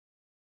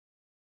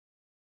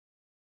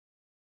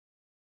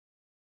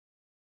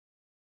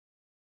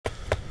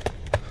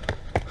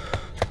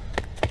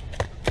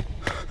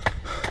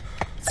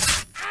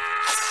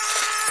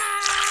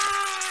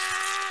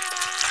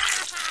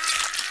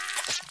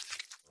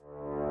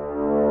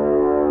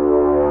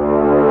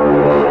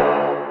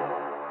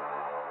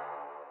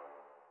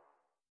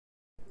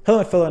Hello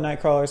my fellow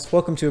Nightcrawlers,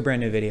 welcome to a brand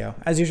new video.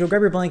 As usual,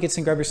 grab your blankets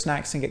and grab your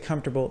snacks and get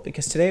comfortable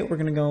because today we're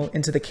going to go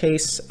into the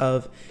case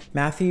of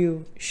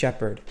Matthew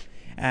Shepard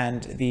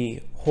and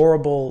the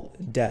horrible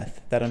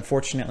death that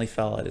unfortunately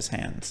fell at his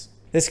hands.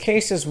 This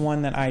case is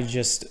one that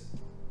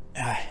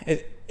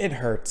it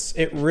hurts.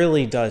 It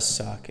really does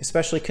suck,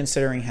 especially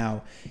considering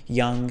how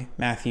young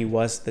Matthew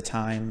was at the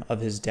time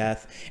of his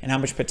death and how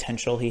much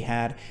potential he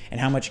had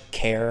and how much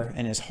care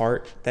in his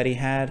heart that he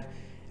had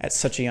at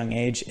such a young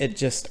age.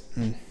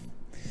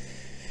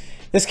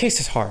 This case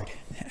is hard,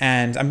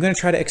 and I'm going to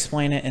try to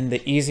explain it in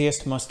the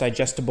easiest, most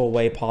digestible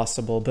way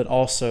possible, but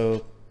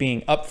also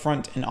being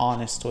upfront and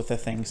honest with the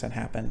things that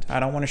happened. I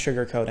don't want to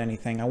sugarcoat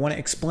anything. I want to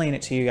explain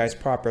it to you guys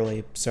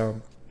properly,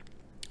 so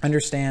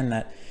understand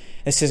that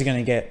this is going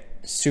to get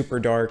super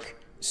dark,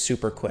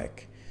 super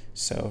quick.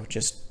 So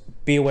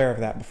just be aware of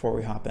that before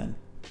we hop in.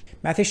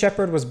 Matthew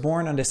Shepard was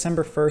born on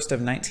December 1st of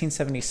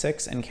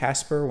 1976 in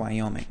Casper,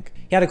 Wyoming.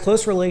 He had a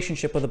close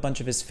relationship with a bunch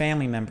of his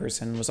family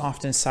members and was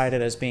often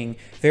cited as being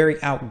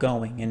very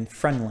outgoing and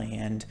friendly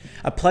and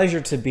a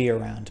pleasure to be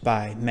around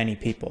by many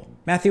people.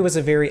 Matthew was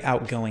a very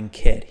outgoing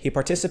kid. He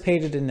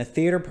participated in the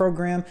theater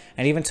program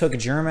and even took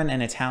German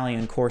and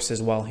Italian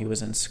courses while he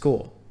was in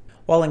school.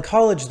 While in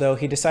college, though,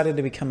 he decided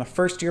to become a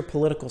first-year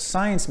political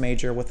science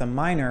major with a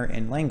minor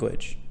in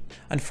language.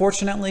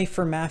 Unfortunately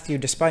for Matthew,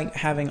 despite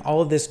having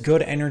all of this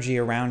good energy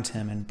around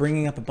him and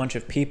bringing up a bunch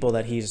of people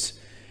that he's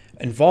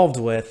involved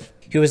with,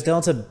 he was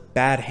dealt a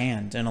bad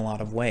hand in a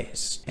lot of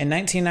ways. In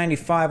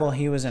 1995, while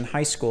he was in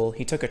high school,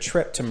 he took a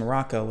trip to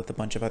Morocco with a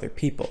bunch of other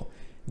people.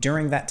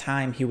 During that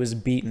time, he was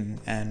beaten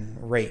and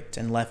raped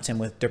and left him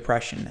with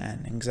depression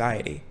and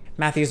anxiety.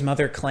 Matthew's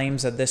mother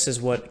claims that this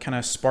is what kind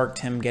of sparked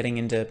him getting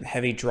into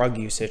heavy drug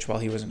usage while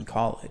he was in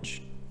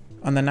college.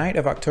 On the night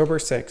of October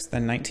 6th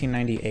in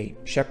 1998,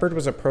 Shepard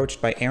was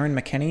approached by Aaron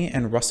McKinney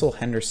and Russell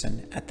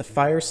Henderson at the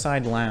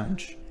Fireside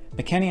Lounge.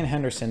 McKinney and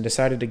Henderson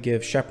decided to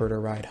give Shepard a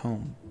ride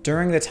home.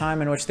 During the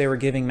time in which they were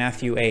giving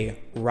Matthew a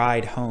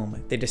ride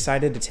home, they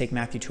decided to take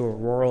Matthew to a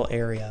rural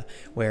area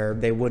where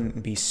they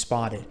wouldn't be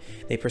spotted.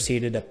 They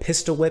proceeded to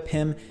pistol whip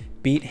him,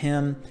 beat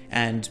him,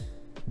 and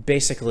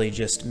basically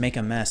just make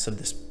a mess of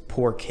this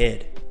poor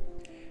kid.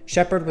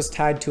 Shepard was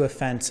tied to a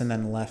fence and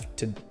then left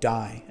to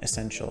die,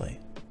 essentially.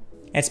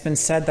 It's been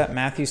said that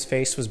Matthew's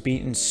face was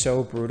beaten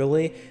so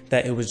brutally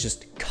that it was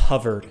just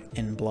covered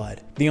in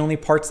blood. The only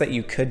parts that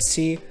you could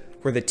see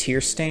were the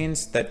tear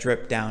stains that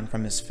dripped down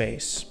from his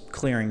face,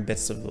 clearing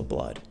bits of the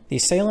blood. The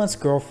assailant's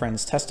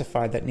girlfriends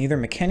testified that neither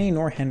McKinney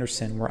nor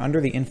Henderson were under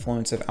the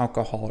influence of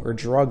alcohol or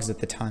drugs at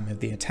the time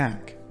of the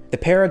attack. The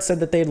pair had said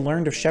that they had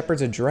learned of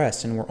Shepard's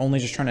address and were only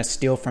just trying to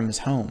steal from his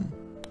home.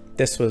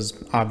 This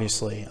was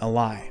obviously a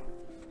lie.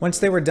 Once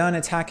they were done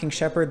attacking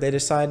Shepard, they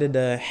decided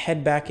to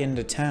head back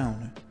into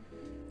town,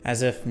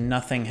 as if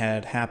nothing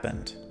had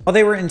happened. While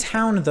they were in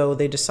town, though,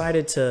 they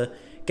decided to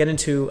get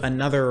into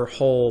another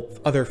whole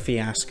other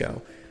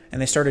fiasco,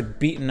 and they started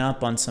beating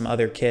up on some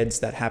other kids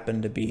that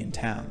happened to be in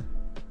town.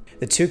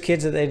 The two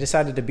kids that they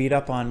decided to beat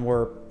up on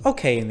were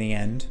okay in the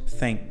end,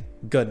 thank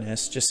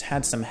goodness, just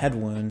had some head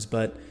wounds,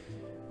 but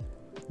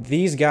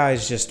these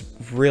guys just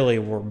really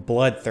were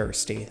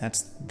bloodthirsty.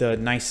 That's the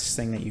nicest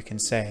thing that you can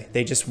say.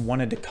 They just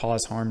wanted to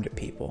cause harm to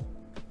people.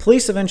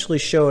 Police eventually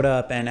showed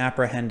up and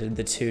apprehended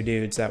the two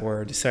dudes that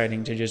were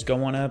deciding to just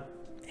go on a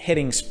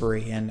hitting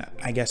spree and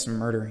I guess a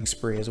murdering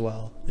spree as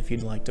well, if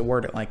you'd like to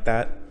word it like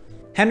that.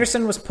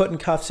 Henderson was put in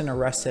cuffs and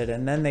arrested,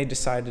 and then they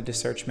decided to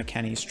search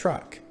McKinney's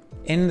truck.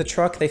 In the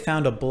truck, they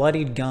found a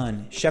bloodied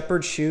gun,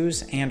 Shepard's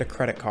shoes, and a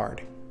credit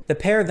card. The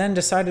pair then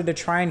decided to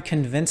try and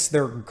convince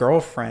their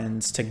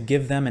girlfriends to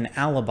give them an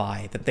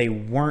alibi that they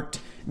weren't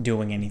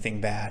doing anything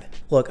bad.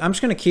 Look, I'm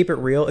just gonna keep it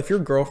real. If your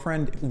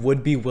girlfriend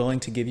would be willing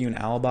to give you an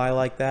alibi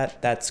like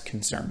that, that's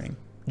concerning.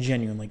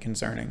 Genuinely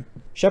concerning.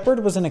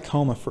 Shepard was in a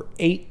coma for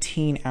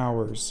 18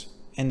 hours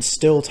and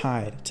still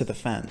tied to the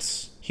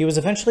fence. He was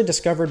eventually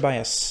discovered by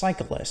a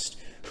cyclist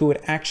who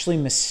had actually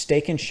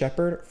mistaken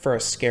Shepard for a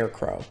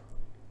scarecrow.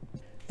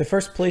 The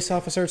first police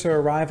officer to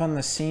arrive on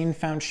the scene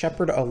found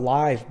Shepard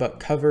alive but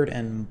covered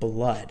in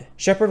blood.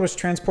 Shepard was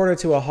transported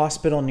to a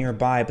hospital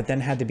nearby but then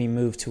had to be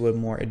moved to a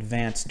more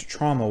advanced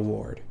trauma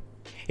ward.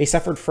 He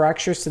suffered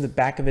fractures to the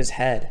back of his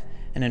head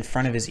and in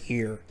front of his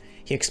ear.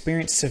 He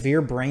experienced severe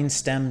brain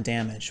stem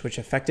damage, which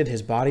affected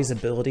his body's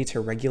ability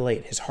to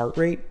regulate his heart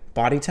rate,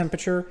 body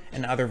temperature,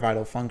 and other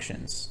vital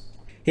functions.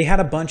 He had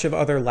a bunch of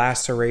other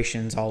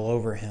lacerations all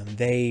over him.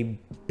 They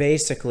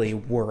basically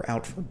were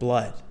out for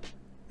blood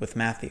with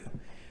Matthew.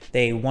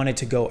 They wanted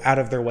to go out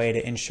of their way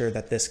to ensure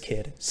that this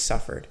kid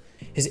suffered.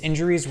 His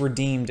injuries were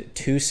deemed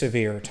too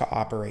severe to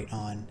operate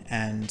on,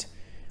 and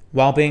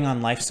while being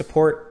on life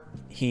support,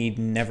 he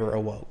never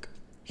awoke.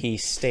 He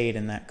stayed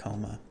in that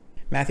coma.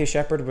 Matthew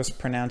Shepard was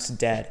pronounced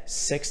dead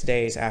 6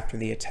 days after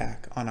the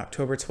attack on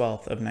October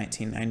 12th of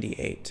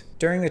 1998.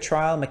 During the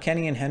trial,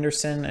 McKinney and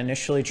Henderson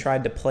initially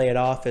tried to play it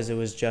off as it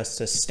was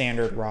just a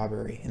standard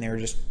robbery, and they were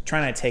just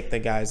trying to take the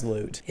guy's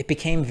loot. It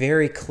became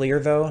very clear,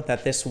 though,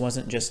 that this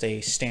wasn't just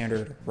a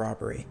standard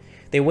robbery.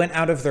 They went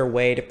out of their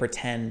way to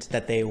pretend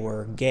that they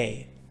were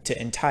gay to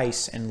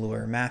entice and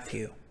lure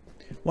Matthew.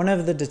 One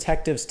of the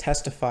detectives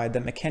testified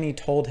that McKinney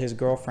told his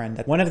girlfriend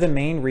that one of the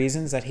main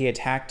reasons that he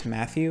attacked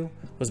Matthew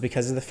was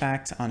because of the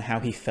fact on how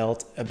he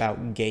felt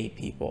about gay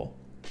people.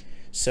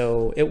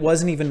 So it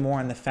wasn't even more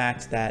on the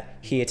fact that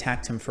he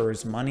attacked him for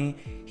his money.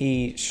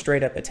 He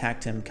straight up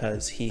attacked him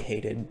because he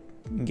hated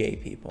gay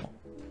people.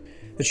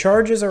 The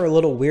charges are a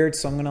little weird,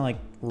 so I'm gonna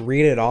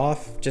read it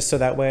off just so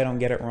that way I don't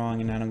get it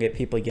wrong and I don't get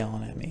people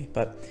yelling at me.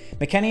 But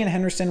McKinney and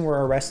Henderson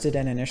were arrested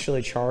and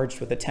initially charged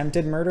with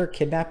attempted murder,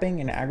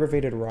 kidnapping, and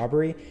aggravated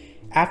robbery.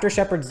 After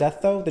Shepard's death,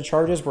 though, the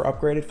charges were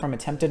upgraded from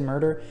attempted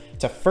murder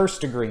to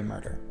first-degree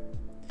murder.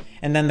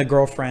 And then the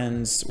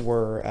girlfriends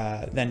were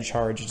then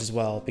charged as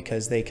well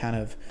because they kind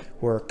of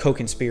were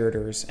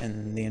co-conspirators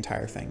in the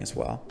entire thing as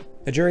well.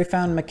 The jury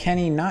found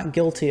McKinney not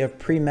guilty of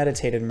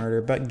premeditated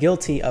murder, but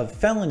guilty of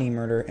felony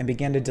murder and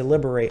began to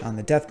deliberate on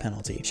the death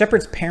penalty.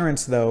 Shepard's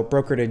parents, though,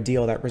 brokered a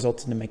deal that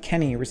resulted in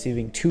McKinney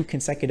receiving 2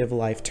 consecutive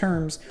life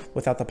terms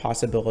without the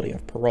possibility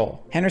of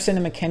parole. Henderson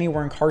and McKinney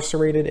were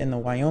incarcerated in the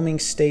Wyoming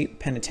State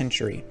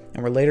Penitentiary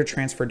and were later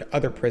transferred to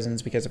other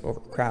prisons because of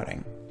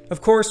overcrowding. Of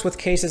course, with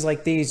cases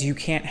like these, you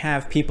can't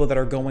have people that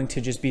are going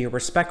to just be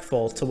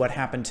respectful to what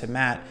happened to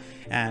Matt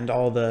and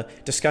all the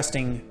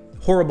disgusting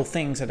horrible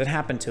things that had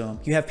happened to him.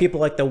 You have people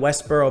like the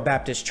Westboro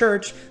Baptist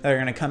Church that are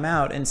going to come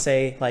out and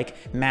say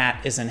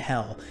Matt is in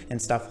hell and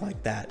stuff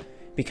like that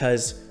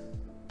because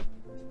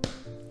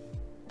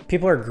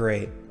people are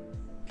great.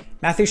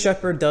 Matthew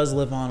Shepard does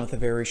live on with a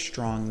very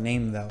strong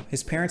name though.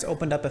 His parents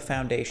opened up a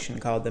foundation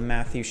called the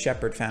Matthew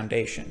Shepard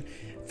Foundation,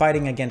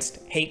 fighting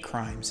against hate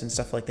crimes and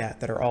stuff like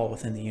that are all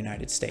within the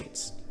United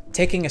States.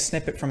 Taking a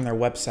snippet from their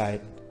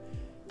website,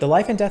 the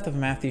life and death of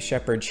Matthew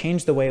Shepard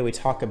changed the way we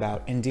talk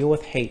about and deal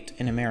with hate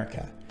in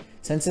America.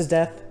 Since his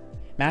death,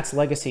 Matt's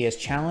legacy has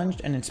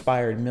challenged and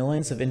inspired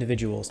millions of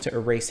individuals to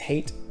erase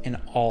hate in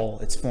all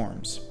its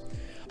forms.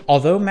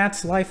 Although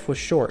Matt's life was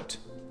short,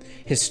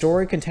 his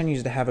story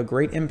continues to have a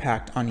great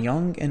impact on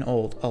young and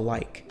old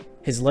alike.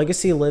 His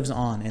legacy lives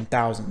on in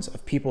thousands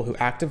of people who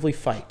actively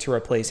fight to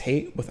replace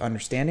hate with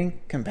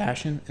understanding,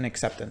 compassion, and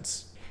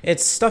acceptance.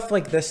 It's stuff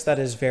like this that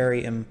is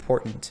very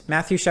important.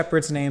 Matthew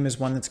Shepard's name is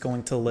one that's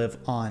going to live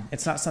on.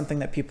 It's not something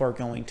that people are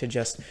going to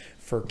just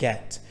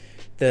forget.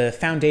 The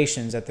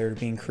foundations that they're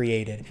being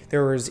created.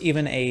 There was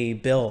even a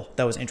bill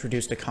that was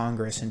introduced to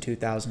Congress in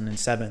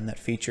 2007 that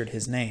featured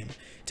his name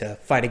to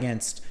fight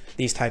against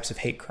these types of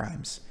hate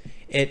crimes.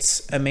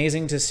 It's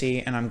amazing to see,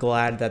 and I'm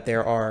glad that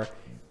there are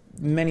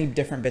many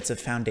different bits of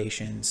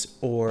foundations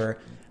or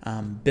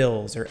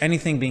bills or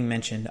anything being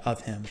mentioned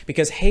of him,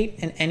 because hate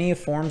in any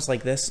forms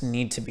like this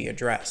need to be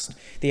addressed.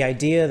 The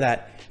idea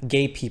that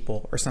gay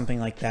people or something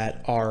like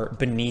that are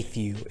beneath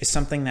you is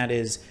something that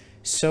is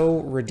so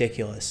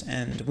ridiculous,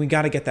 and we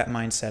got to get that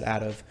mindset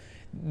out of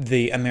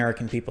the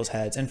American people's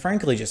heads, and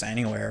frankly just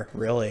anywhere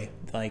really.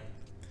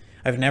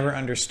 I've never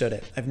understood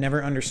it. I've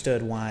never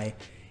understood why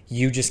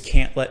you just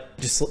can't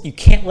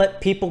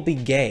let people be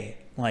gay.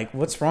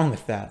 What's wrong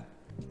with that?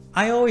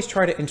 I always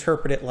try to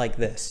interpret it like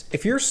this.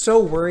 If you're so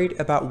worried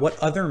about what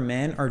other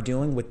men are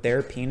doing with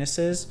their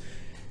penises,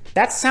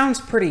 that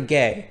sounds pretty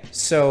gay.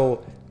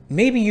 So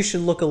maybe you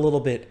should look a little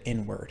bit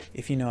inward,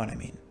 if you know what I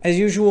mean. As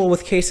usual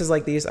with cases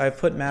like these, I've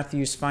put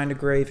Matthew's Find a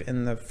Grave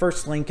in the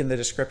first link in the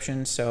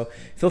description, so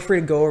feel free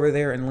to go over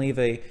there and leave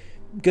a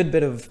good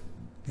bit of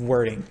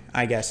wording,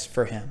 I guess,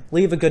 for him.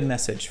 Leave a good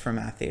message for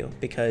Matthew,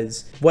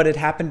 because what had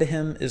happened to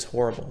him is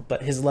horrible,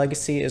 but his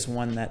legacy is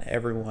one that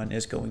everyone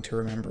is going to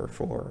remember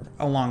for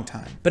a long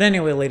time. But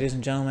anyway, ladies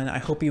and gentlemen, I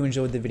hope you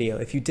enjoyed the video.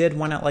 If you did,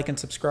 why not like and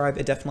subscribe?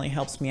 It definitely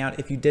helps me out.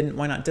 If you didn't,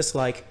 why not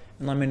dislike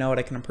and let me know what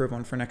I can improve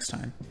on for next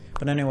time.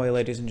 But anyway,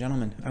 ladies and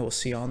gentlemen, I will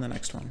see you all in the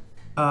next one.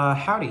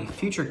 Howdy,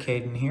 future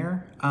Caden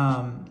here.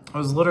 I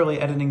was literally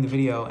editing the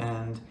video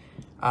and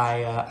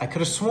I could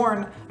have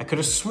sworn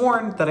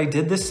that I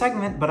did this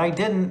segment, but I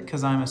didn't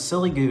because I'm a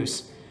silly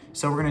goose.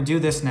 So we're gonna do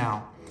this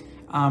now.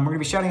 We're gonna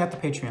be shouting out the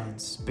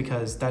Patreons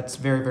because that's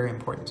very, very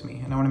important to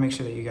me, and I want to make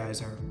sure that you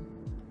guys are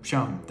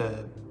shown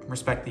the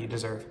respect that you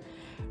deserve.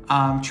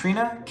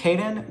 Trina,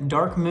 Caden,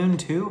 Dark Moon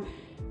 2.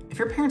 If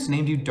your parents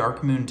named you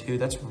Dark Moon 2,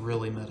 that's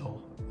really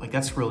middle.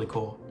 That's really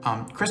cool.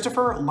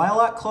 Christopher,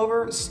 Lilac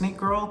Clover, Snake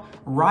Girl,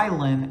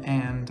 Rylan,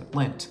 and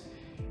Lint.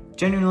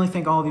 Genuinely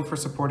thank all of you for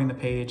supporting the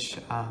page.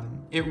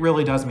 It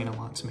really does mean a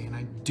lot to me, and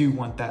I do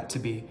want that to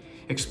be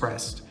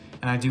expressed,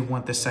 and I do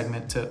want this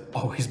segment to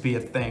always be a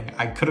thing.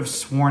 I could have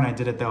sworn I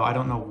did it though. I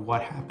don't know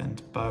what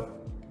happened, but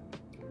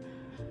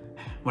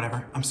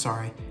whatever, I'm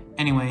sorry.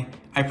 Anyway,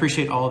 I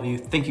appreciate all of you.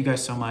 Thank you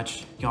guys so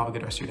much. Y'all have a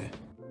good rest of your day.